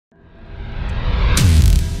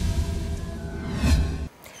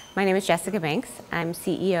My name is Jessica Banks. I'm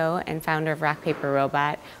CEO and founder of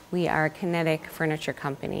RockPaperRobot. We are a kinetic furniture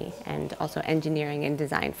company and also engineering and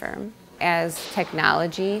design firm. As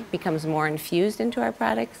technology becomes more infused into our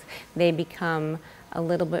products, they become a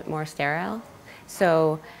little bit more sterile.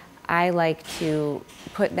 So I like to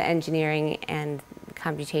put the engineering and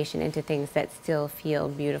computation into things that still feel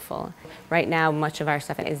beautiful. Right now, much of our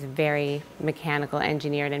stuff is very mechanical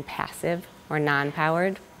engineered and passive or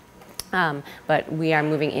non-powered. But we are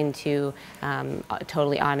moving into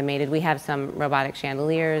totally automated. We have some robotic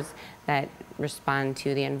chandeliers that respond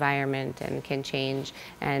to the environment and can change,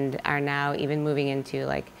 and are now even moving into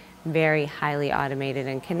like very highly automated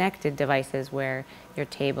and connected devices where your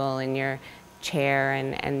table and your chair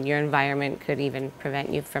and your environment could even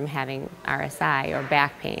prevent you from having RSI or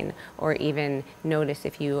back pain, or even notice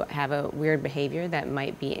if you have a weird behavior that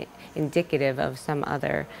might be indicative of some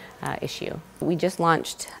other issue. We just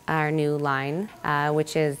launched our new line,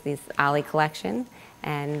 which is this Ollie collection,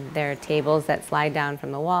 and they're tables that slide down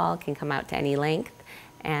from the wall, can come out to any length,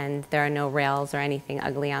 and there are no rails or anything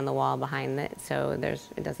ugly on the wall behind it, so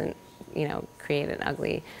it doesn't, create an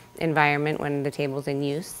ugly environment when the table's in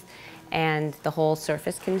use. And the whole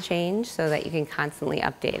surface can change so that you can constantly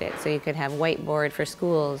update it. So you could have whiteboard for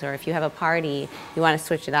schools, or if you have a party, you want to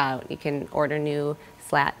switch it out, you can order new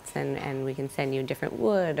slats and we can send you different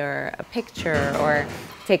wood or a picture, or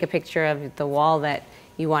take a picture of the wall that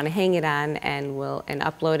you want to hang it on and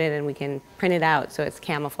upload it, and we can print it out so it's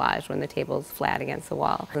camouflaged when the table's flat against the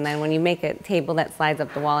wall. And then when you make a table that slides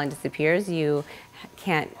up the wall and disappears, you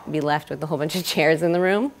can't be left with a whole bunch of chairs in the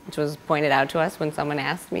room, which was pointed out to us when someone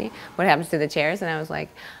asked me what happens to the chairs, and I was like,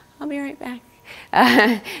 I'll be right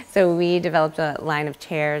back. So we developed a line of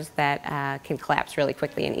chairs that can collapse really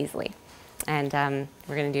quickly and easily. And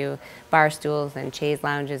we're going to do bar stools and chaise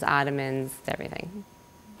lounges, ottomans, everything.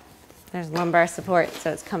 There's lumbar support,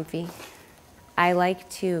 so it's comfy. I like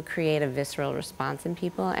to create a visceral response in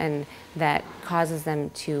people, and that causes them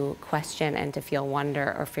to question and to feel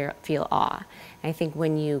wonder or feel awe. And I think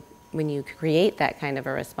when you create that kind of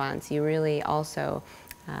a response, you really also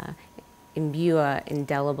imbue an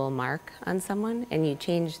indelible mark on someone, and you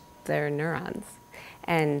change their neurons.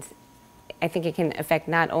 And I think it can affect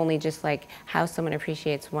not only just like how someone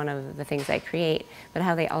appreciates one of the things I create, but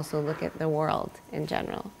how they also look at the world in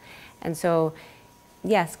general. And so,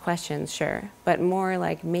 yes, questions, sure, but more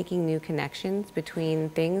like making new connections between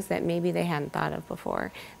things that maybe they hadn't thought of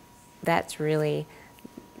before. That's really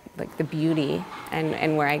like the beauty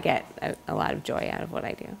and where I get a lot of joy out of what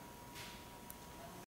I do.